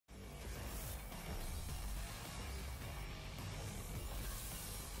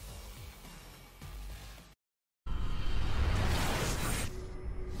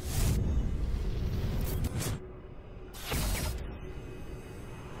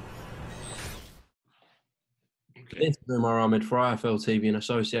Okay. This is UMAR AHMED for IFL TV in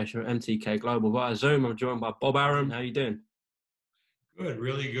association with MTK Global via Zoom. I'm joined by Bob Arum. How you doing? Good,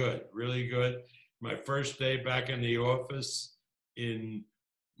 really good, really good. My first day back in the office in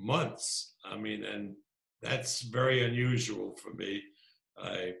months. I mean, and that's very unusual for me.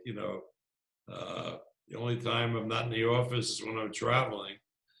 I, you know, the only time I'm not in the office is when I'm traveling.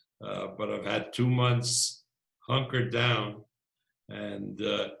 But I've had 2 months hunkered down, and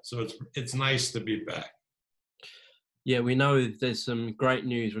so it's nice to be back. Yeah, we know there's some great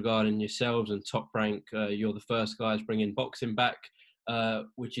news regarding yourselves and Top Rank. You're the first guys bringing boxing back,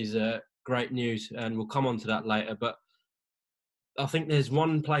 which is great news, and we'll come on to that later. But I think there's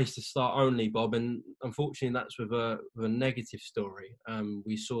one place to start only, Bob, and unfortunately that's with a negative story.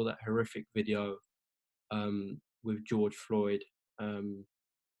 We saw that horrific video with George Floyd, and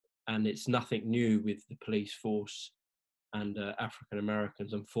it's nothing new with the police force and African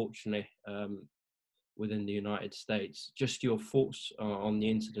Americans, unfortunately, within the United States. Just your thoughts on the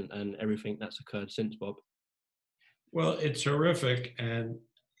incident and everything that's occurred since, Bob. Well, it's horrific, and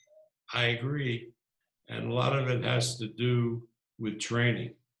I agree. And a lot of it has to do with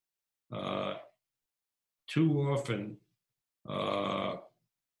training. Uh, Too often, uh,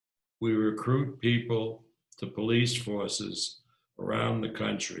 we recruit people to police forces around the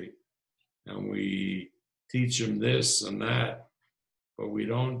country, and we teach them this and that, but we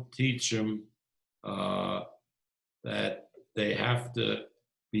don't teach them that they have to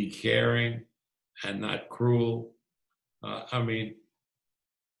be caring and not cruel. I mean,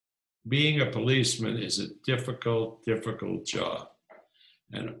 being a policeman is a difficult, difficult job.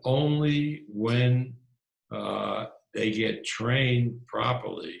 And only when they get trained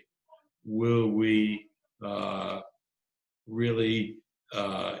properly will we really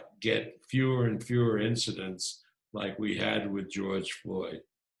get fewer and fewer incidents like we had with George Floyd.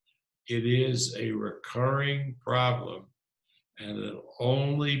 It is a recurring problem, and it'll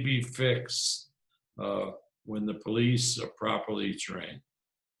only be fixed when the police are properly trained.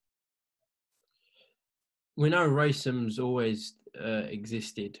 We know racism's always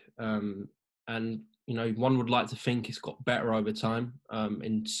existed, and one would like to think it's got better over time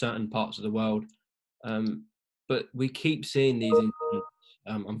in certain parts of the world, but we keep seeing these incidents,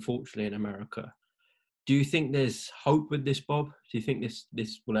 unfortunately, in America. Do you think there's hope with this, Bob? Do you think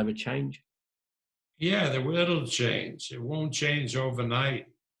this will ever change? Yeah, it'll change. It won't change overnight.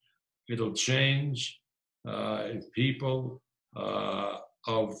 It'll change if people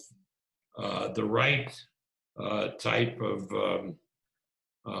of the right type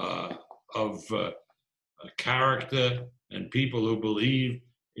of character and people who believe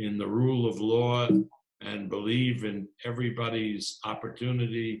in the rule of law and believe in everybody's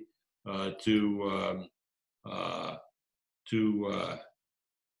opportunity to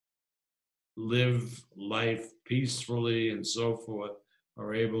live life peacefully and so forth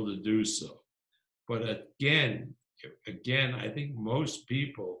are able to do so. But again, I think most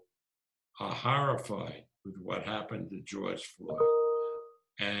people are horrified with what happened to George Floyd.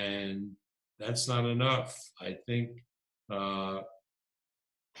 And that's not enough. I think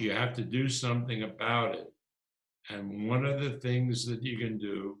you have to do something about it. And one of the things that you can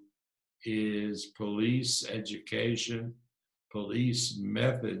do is police education, police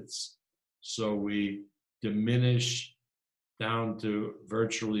methods, so we diminish down to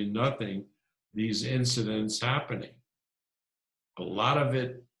virtually nothing these incidents happening. A lot of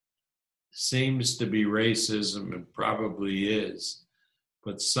it seems to be racism, and probably is,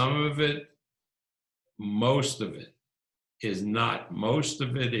 but some of it, most of it, is not. Most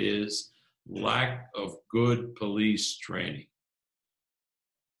of it is lack of good police training.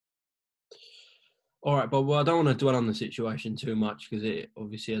 All right, Bob. Well, I don't want to dwell on the situation too much because it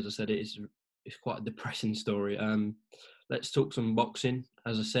obviously, as I said, it's quite a depressing story. Let's talk some boxing.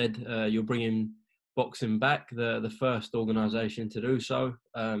 As I said, you're bringing boxing back, the first organisation to do so.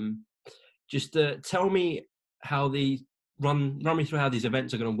 Just tell me how run me through how these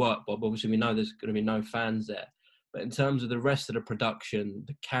events are going to work, Bob. Obviously, we know there's going to be no fans there, but in terms of the rest of the production,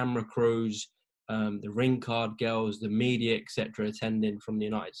 the camera crews, the ring card girls, the media, etc., attending from the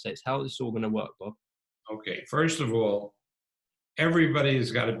United States, how is this all going to work, Bob? Okay, first of all, everybody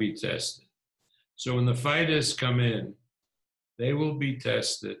has got to be tested. So when the fighters come in, they will be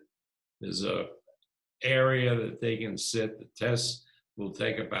tested. There's a area that they can sit. The test will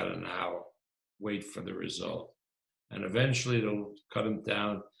take about an hour. Wait for the result. And eventually it'll cut them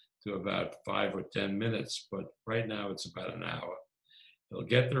down to about 5 or 10 minutes, but right now it's about an hour. They'll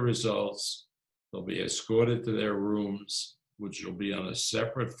get the results. They'll be escorted to their rooms, which will be on a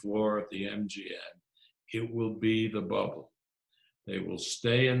separate floor at the MGM. It will be the bubble. They will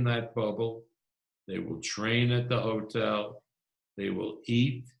stay in that bubble. They will train at the hotel. They will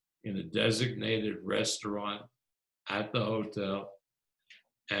eat in a designated restaurant at the hotel.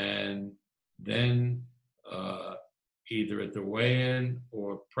 And then either at the weigh-in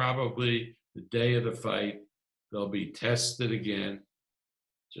or probably the day of the fight, they'll be tested again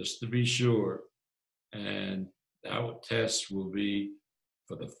just to be sure. And that test will be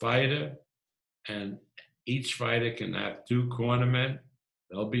for the fighter, and each fighter can have 2 cornermen.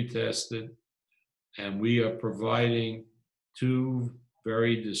 They'll be tested. And we are providing 2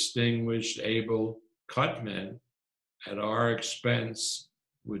 very distinguished, able cutmen at our expense,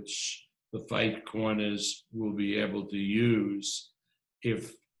 which the fight corners will be able to use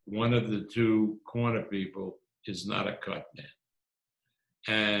if one of the 2 corner people is not a cutman.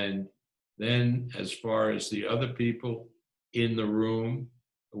 And then as far as the other people in the room,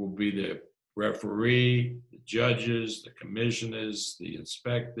 it will be the referee, the judges, the commissioners, the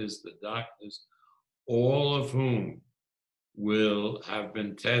inspectors, the doctors, all of whom will have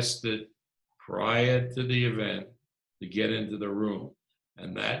been tested prior to the event to get into the room.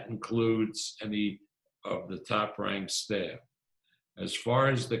 And that includes any of the top-ranked staff. As far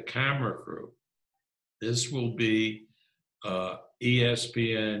as the camera crew, this will be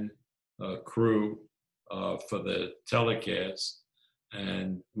ESPN crew for the telecast.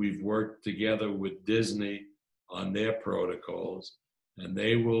 And we've worked together with Disney on their protocols. And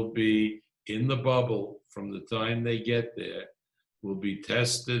they will be in the bubble from the time they get there, will be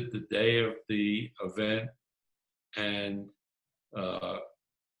tested the day of the event. And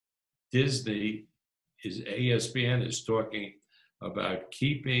ESPN is talking about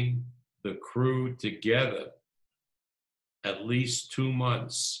keeping the crew together at least 2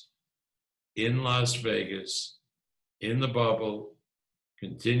 months in Las Vegas, in the bubble,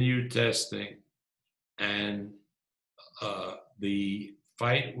 continue testing, and the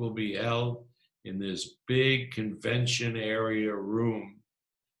fight will be held in this big convention area room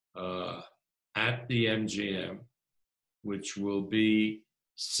at the MGM, which will be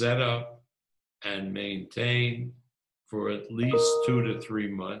set up and maintained for at least 2 to 3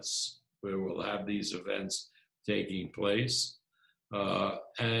 months, where we'll have these events taking place.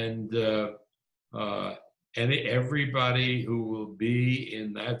 Everybody who will be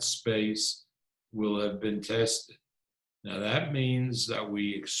in that space will have been tested. Now that means that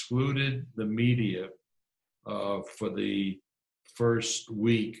we excluded the media for the first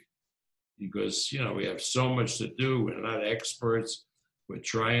week because, we have so much to do. We're not experts. We're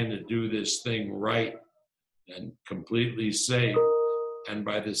trying to do this thing right and completely safe. And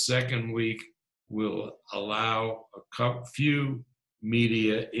by the second week, we'll allow a few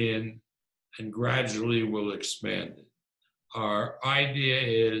media in, and gradually we'll expand it. Our idea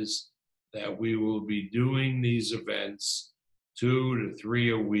is that we will be doing these events 2 to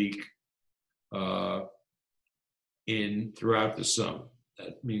 3 a week throughout the summer.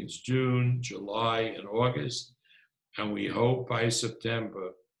 That means June, July, and August. And we hope by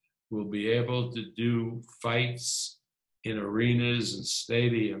September we'll be able to do fights in arenas and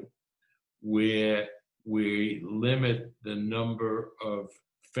stadium where we limit the number of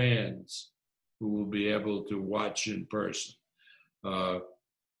fans who will be able to watch in person. I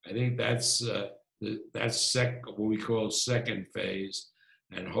think that's what we call second phase,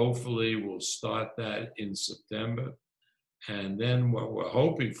 and hopefully we'll start that in September. And then what we're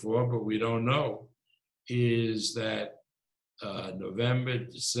hoping for, but we don't know, is that November,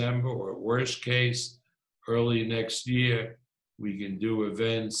 December, or worst case, early next year, we can do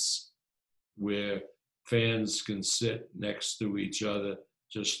events where fans can sit next to each other,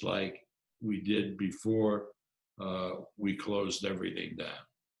 just like we did before we closed everything down.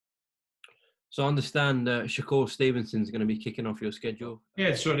 So I understand Shakur Stevenson's going to be kicking off your schedule. Yeah,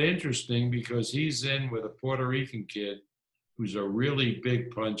 it's sort of interesting because he's in with a Puerto Rican kid who's a really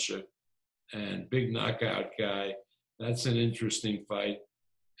big puncher and big knockout guy. That's an interesting fight.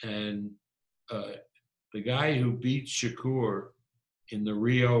 And the guy who beat Shakur in the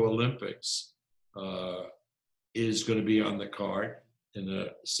Rio Olympics is going to be on the card in a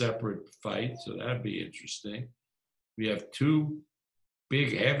separate fight, so that'd be interesting. We have 2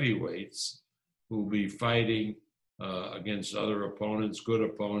 big heavyweights who will be fighting against other opponents, good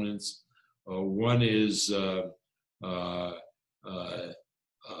opponents. One is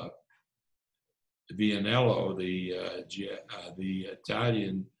Vianello, the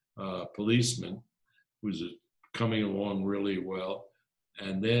Italian policeman, who's coming along really well.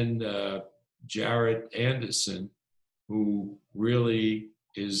 And then Jarrett Anderson, who really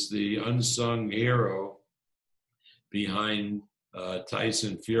is the unsung hero behind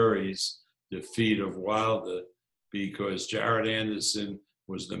Tyson Fury's defeat of Wilder, because Jarrett Anderson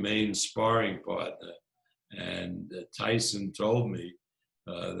was the main sparring partner. And Tyson told me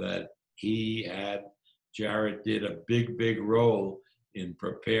that Jarrett did a big role in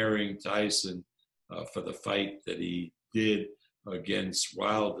preparing Tyson for the fight that he did against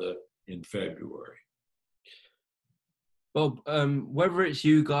Wilder in February. Bob, whether it's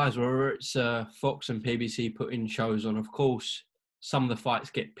you guys or whether it's Fox and PBC putting shows on, of course, some of the fights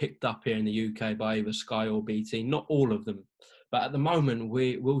get picked up here in the UK by either Sky or BT. Not all of them, but at the moment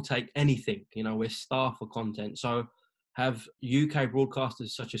we'll take anything. You know, we're starved for content. So, have UK broadcasters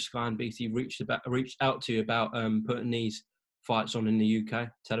such as Sky and BT reached out to you about putting these fights on in the UK,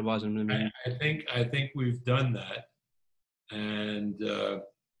 televising them? I think we've done that, and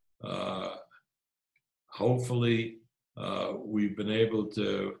hopefully we've been able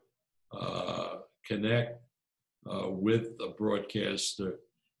to connect with a broadcaster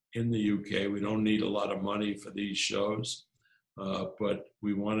in the UK. We don't need a lot of money for these shows, but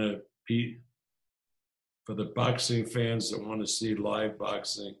we want to for the boxing fans that want to see live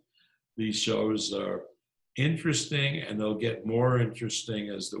boxing, these shows are interesting, and they'll get more interesting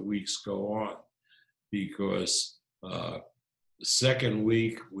as the weeks go on, because the second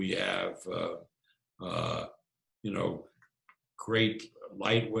week we have great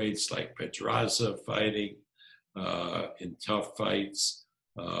lightweights like Pedraza fighting in tough fights.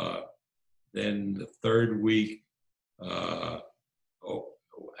 Then the third week,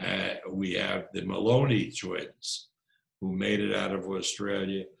 we have the Maloney twins, who made it out of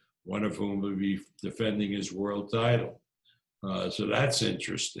Australia, one of whom will be defending his world title. So that's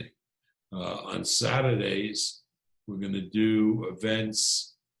interesting. On Saturdays, we're going to do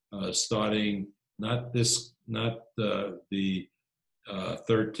events starting not the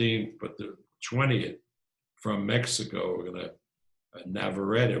 13th, but the 20th from Mexico. We're going to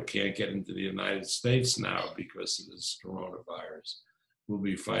Navarrete can't get into the United States now because of this coronavirus. We'll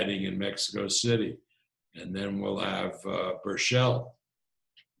be fighting in Mexico City. And then we'll have Burchell,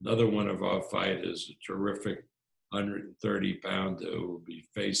 another one of our fighters, a terrific 130-pounder who will be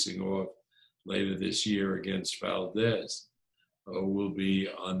facing off later this year against Valdez. Will be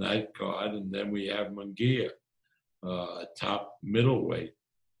on that card. And then we have Munguia, a top middleweight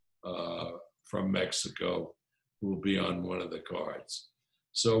from Mexico, who will be on one of the cards.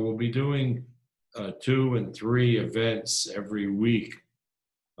 So we'll be doing 2 and 3 events every week.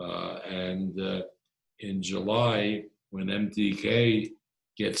 And in July, when MTK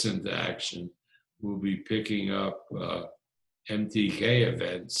gets into action, we'll be picking up MTK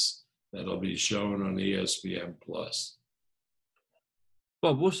events that'll be shown on ESPN+.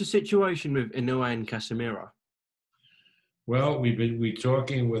 Bob, what's the situation with Inoue and Casemiro? Well, we're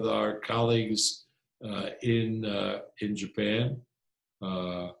talking with our colleagues in Japan,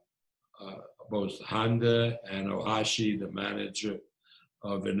 both Honda and Ohashi, the manager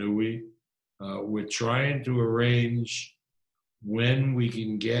of Inoue. We're trying to arrange when we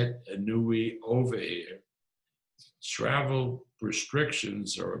can get Inoue over here. Travel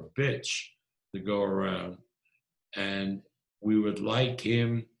restrictions are a bitch to go around, and we would like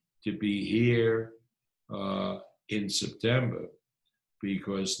him to be here in September,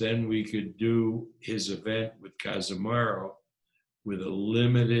 because then we could do his event with Casemiro with a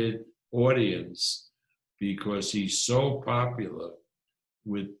limited audience, because he's so popular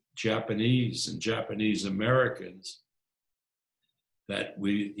with Japanese and Japanese Americans that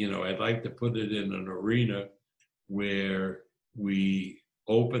I'd like to put it in an arena where we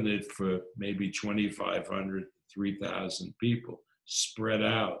open it for maybe 2,500, 3,000 people spread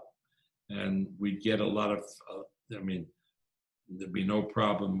out, and we'd get a lot of, there'd be no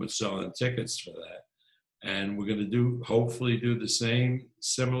problem with selling tickets for that. And we're going to hopefully do the same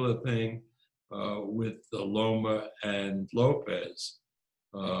similar thing with the Loma and Lopez,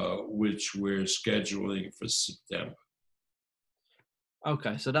 which we're scheduling for September.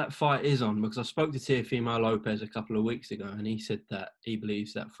 Okay, so that fight is on, because I spoke to Teofimo Lopez a couple of weeks ago, and he said that he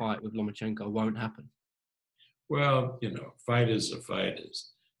believes that fight with Lomachenko won't happen. Well, fighters are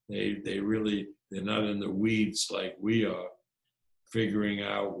fighters. They're not in the weeds like we are, figuring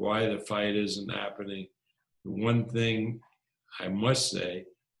out why the fight isn't happening. The one thing I must say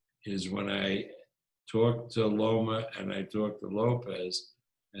is, when I talked to Loma and I talked to Lopez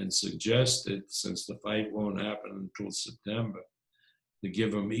and suggested, since the fight won't happen until September, to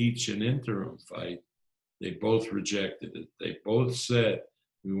give them each an interim fight, they both rejected it. They both said,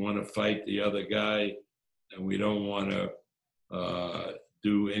 we want to fight the other guy, and we don't want to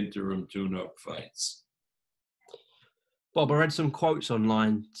do interim tune-up fights. Bob, I read some quotes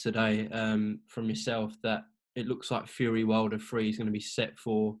online today from yourself that it looks like Fury Wilder 3 is going to be set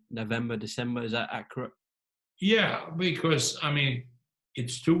for November, December. Is that accurate? Yeah, because,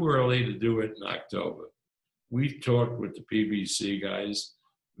 it's too early to do it in October. We've talked with the PBC guys.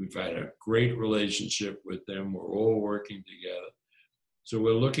 We've had a great relationship with them. We're all working together. So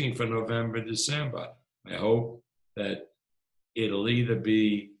we're looking for November, December. I hope that it'll either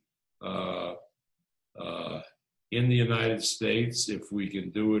be in the United States, if we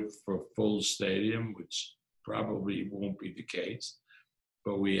can do it for full stadium, which probably won't be the case.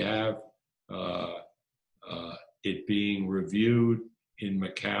 But we have it being reviewed in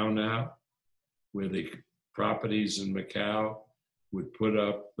Macau now, where the properties in Macau would put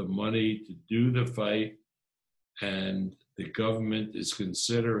up the money to do the fight, and the government is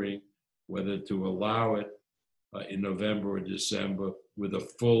considering whether to allow it in November or December with a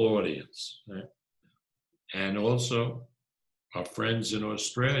full audience. Right? And also, our friends in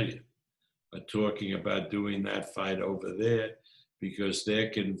Australia are talking about doing that fight over there because they're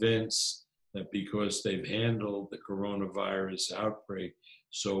convinced that because they've handled the coronavirus outbreak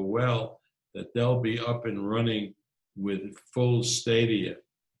so well, that they'll be up and running with full stadia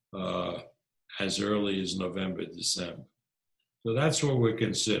as early as November, December. So that's what we're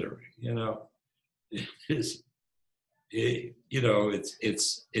considering. It's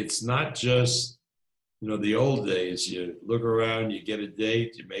not just the old days. You look around, you get a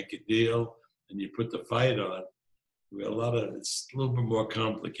date, you make a deal, and you put the fight on. We have it's a little bit more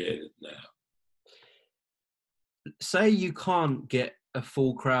complicated now. Say you can't get a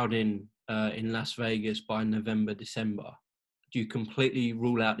full crowd in Las Vegas by November, December. Do you completely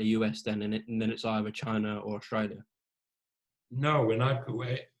rule out the US then, and then it's either China or Australia? No, we're not.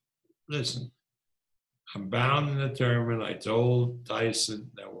 Listen, I'm bound and determined. I told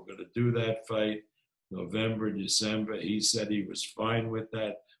Tyson that we're going to do that fight November, December. He said he was fine with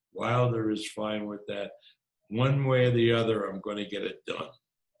that. Wilder is fine with that. One way or the other, I'm going to get it done.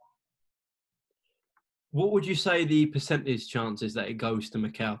 What would you say the percentage chances that it goes to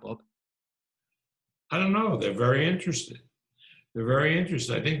Macau, Bob? I don't know. They're very interested. They're very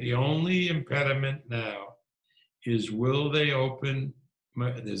interested. I think the only impediment now is, will they open?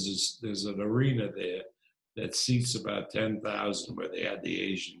 There's an arena there that seats about 10,000 where they had the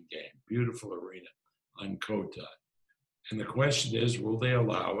Asian game. Beautiful arena on Kota. And the question is, will they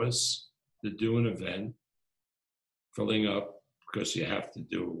allow us to do an event filling up, because you have to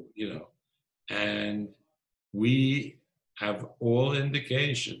do, and we have all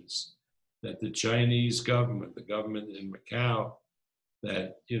indications that the Chinese government, the government in Macau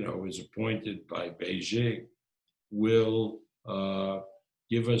that, is appointed by Beijing, will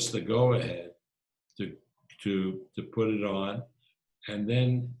give us the go-ahead to put it on. And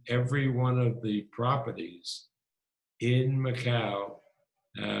then every one of the properties in Macau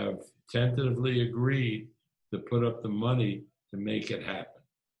have tentatively agreed to put up the money to make it happen.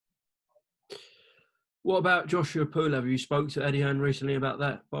 What about Joshua Poole? Have you spoke to Eddie Hearn recently about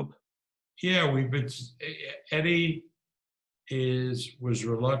that, Bob? Yeah, Eddie was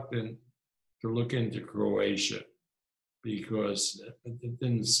reluctant to look into Croatia because it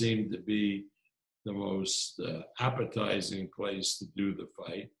didn't seem to be the most appetizing place to do the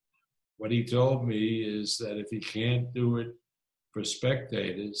fight. What he told me is that if he can't do it for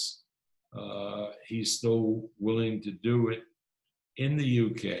spectators, he's still willing to do it in the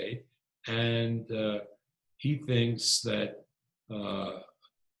UK, and he thinks that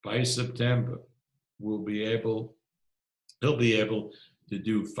by September he'll be able to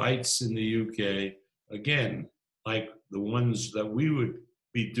do fights in the UK again, like the ones that we would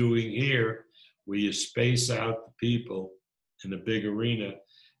be doing here, where you space out the people in a big arena,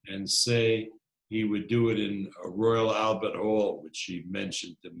 and say he would do it in a Royal Albert Hall, which he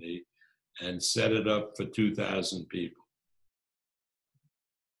mentioned to me, and set it up for 2,000 people.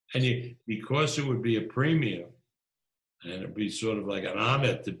 And because it would be a premium, and it'd be sort of like an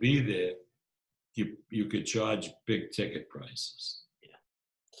honor to be there, you could charge big ticket prices. Yeah.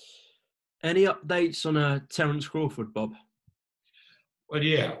 Any updates on Terence Crawford, Bob? Well,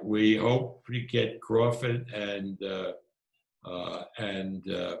 yeah, we hope to get Crawford and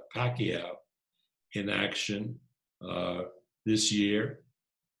Pacquiao in action this year,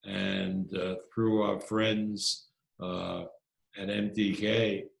 and through our friends at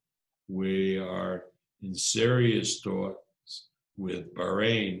MTK, we are in serious talks with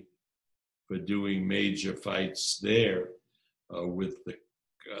Bahrain for doing major fights there with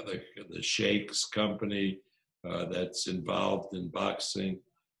the Sheikh's company that's involved in boxing,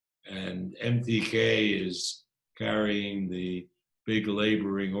 and MTK is carrying the big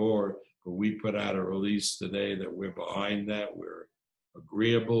laboring oar, but we put out a release today that we're behind that, we're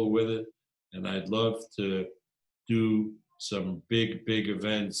agreeable with it, and I'd love to do some big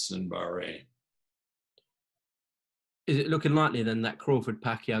events in Bahrain. Is it looking likely then that Crawford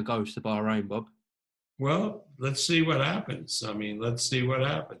Pacquiao goes to Bahrain, Bob? Well, let's see what happens. I mean, let's see what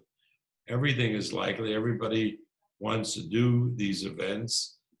happens. Everything is likely. Everybody wants to do these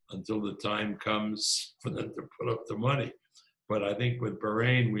events until the time comes for them to put up the money. But I think with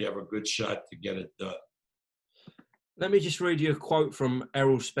Bahrain, we have a good shot to get it done. Let me just read you a quote from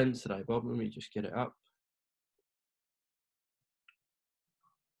Errol Spence today, Bob. Let me just get it up.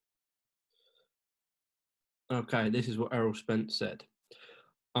 Okay, this is what Errol Spence said.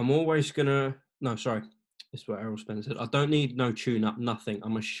 I'm always gonna. No, sorry. This is what Errol Spence said. I don't need no tune-up, nothing.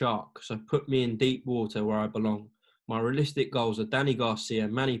 I'm a shark, so put me in deep water where I belong. My realistic goals are Danny Garcia,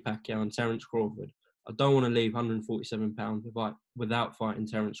 Manny Pacquiao, and Terence Crawford. I don't want to leave 147 pounds without fighting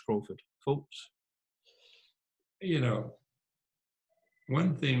Terence Crawford. Thoughts? You know,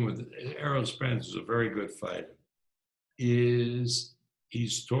 one thing with Errol Spence is a very good fighter, is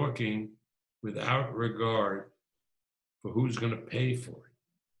he's talking without regard for who's going to pay for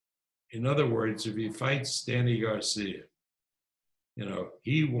it. In other words, if he fights Danny Garcia, you know,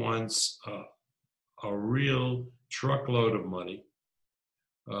 he wants a real truckload of money,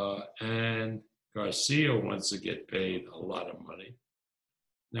 and Garcia wants to get paid a lot of money.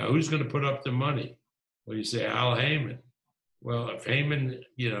 Now, who's going to put up the money? Well, you say Al Heyman. Well, if Heyman,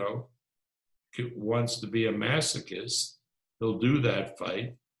 you know, wants to be a masochist, he'll do that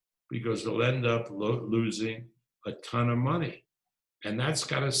fight because he'll end up losing a ton of money. And that's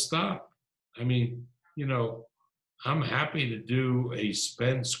got to stop. I mean, you know, I'm happy to do a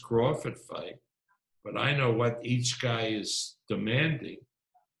Spence Crawford fight, but I know what each guy is demanding.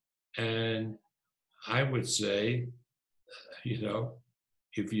 And I would say, you know,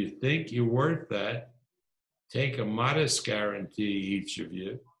 if you think you're worth that, take a modest guarantee, each of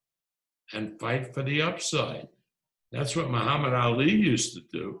you, and fight for the upside. That's what Muhammad Ali used to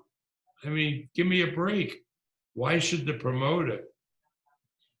do. I mean, give me a break. Why should the promoter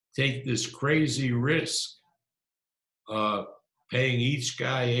take this crazy risk of paying each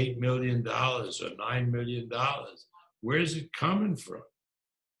guy $8 million or $9 million? Where's it coming from?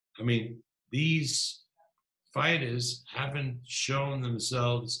 I mean, these fighters haven't shown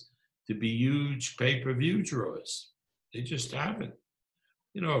themselves to be huge pay-per-view draws. They just haven't.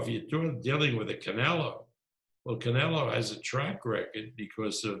 You know, if you're dealing with a Canelo, well, Canelo has a track record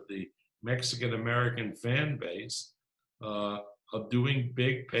because of the Mexican-American fan base of doing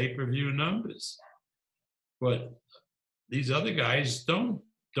big pay-per-view numbers. But these other guys don't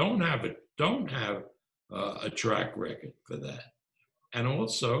have a track record for that. And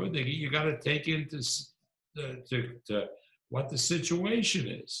also, you got to take into to what the situation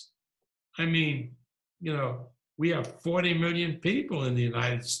is. I mean, you know, we have 40 million people in the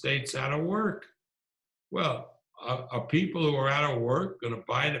United States out of work. Well, are people who are out of work going to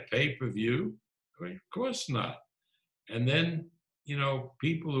buy the pay-per-view? I mean, of course not. And then, you know,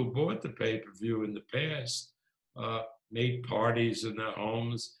 people who bought the pay-per-view in the past made parties in their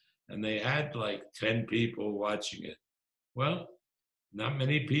homes, and they had like 10 people watching it. Well, not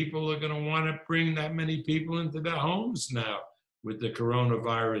many people are going to want to bring that many people into their homes now with the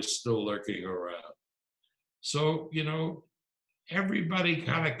coronavirus still lurking around. So, you know, everybody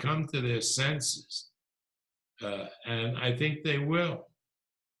kind of come to their senses. And I think they will.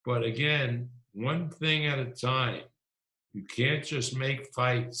 But again, one thing at a time. You can't just make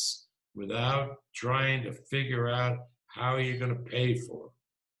fights without trying to figure out how you're going to pay for them.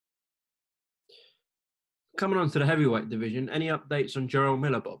 Coming on to the heavyweight division, any updates on Gerald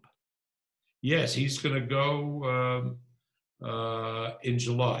Miller, Bob? Yes, he's going to go in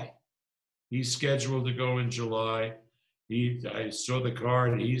July. He's scheduled to go in July. I saw the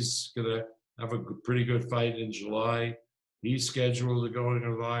card. He's going to have a pretty good fight in July. He's scheduled to go in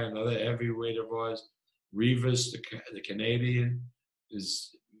July. Another heavyweight of ours, Rivas, the Canadian,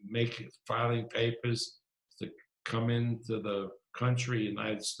 is filing papers to come into the country,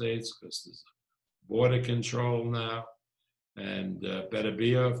 United States, because there's border control now. And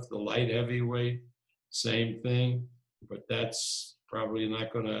Beterbiev, the light heavyweight, same thing, but that's probably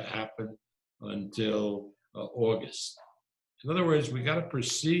not going to happen until August. In other words, we got to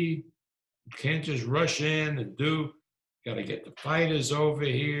proceed. You can't just rush in and do. Got to get the fighters over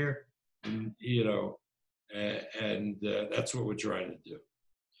here, and, you know, and that's what we're trying to do.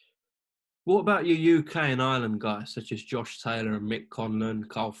 What about your UK and Ireland guys, such as Josh Taylor and Mick Conlon,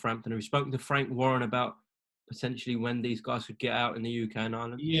 Carl Frampton? Have you spoken to Frank Warren about potentially when these guys could get out in the UK and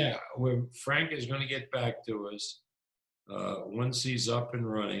Ireland? Yeah, Frank is going to get back to us once he's up and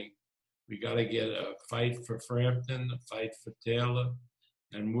running. We got to get a fight for Frampton, a fight for Taylor,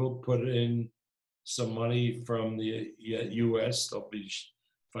 and we'll put in some money from the U.S.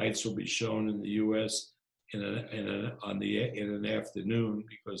 Fights will be shown in the U.S. in an afternoon,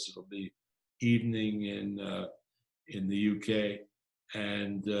 because it'll be evening in the UK,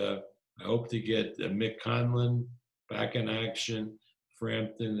 and I hope to get Mick Conlon back in action,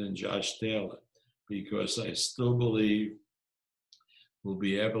 Frampton, and Josh Taylor, because I still believe we'll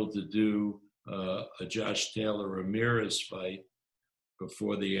be able to do a Josh Taylor Ramirez fight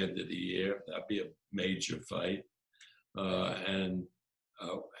before the end of the year. That'd be a major fight. And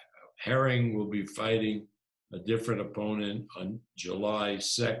Herring will be fighting a different opponent on July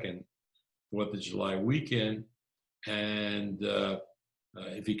 2nd, 4th of July weekend. And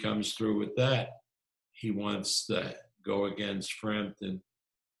if he comes through with that, he wants to go against Frampton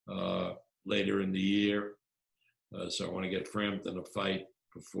later in the year. So I want to get Frampton a fight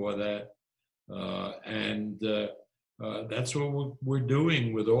before that. And that's what we're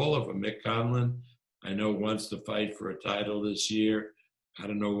doing with all of them. Mick Conlon, I know, wants to fight for a title this year. I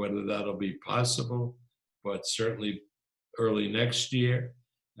don't know whether that'll be possible, but certainly early next year.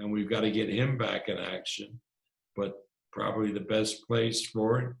 And we've got to get him back in action. But probably the best place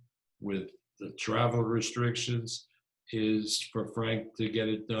for it, with the travel restrictions, is for Frank to get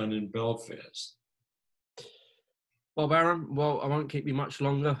it done in Belfast. Well, Arum, well, I won't keep you much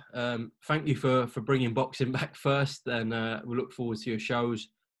longer. Thank you for bringing boxing back first, and we look forward to your shows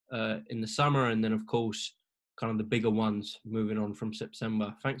in the summer, and then, of course, kind of the bigger ones moving on from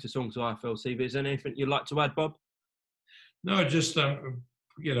September. Thanks for talking to IFL TV. Is there anything you'd like to add, Bob? No, just,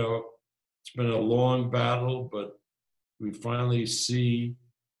 you know, it's been a long battle, but we finally see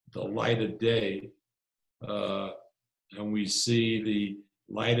the light of day, and we see the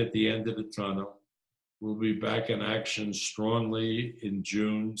light at the end of the tunnel. We'll be back in action strongly in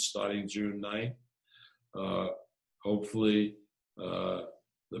June, starting June 9th. Hopefully, the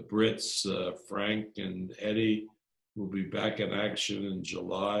Brits, Frank and Eddie, will be back in action in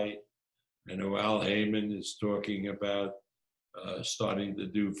July. I know AHMED is talking about starting to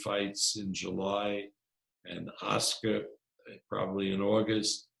do fights in July, and Oscar probably in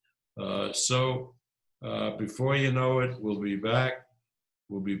August. So before you know it, we'll be back.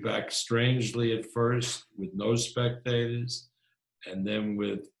 We'll be back strangely at first with no spectators, and then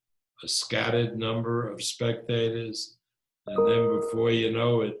with a scattered number of spectators. And then before you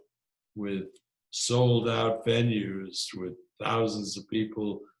know it, with sold out venues with thousands of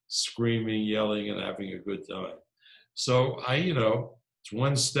people screaming, yelling, and having a good time. So it's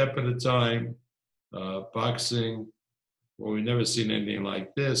one step at a time. Boxing, well, we've never seen anything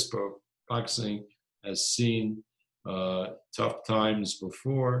like this, but boxing has seen tough times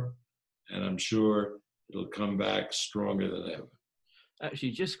before, and I'm sure it'll come back stronger than ever.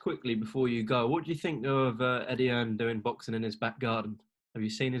 Actually, just quickly before you go, what do you think of Eddie Hearn doing boxing in his back garden? Have you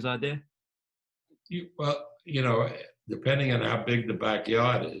seen his idea? Well, depending on how big the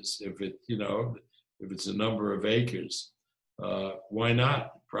backyard is, if it's a number of acres, why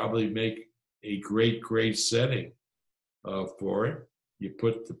not? Probably make a great setting for it. You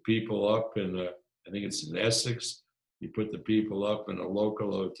put the people up I think it's in Essex. You put the people up in a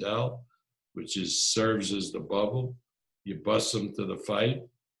local hotel, which serves as the bubble. You bus them to the fight.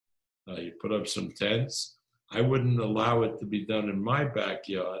 You put up some tents. I wouldn't allow it to be done in my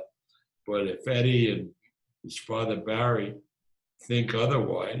backyard, but if Eddie and his father Barry think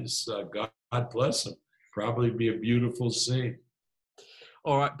otherwise, God bless them. Probably be a beautiful scene.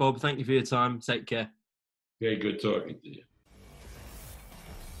 All right, Bob, thank you for your time. Take care. Okay, good talking to you.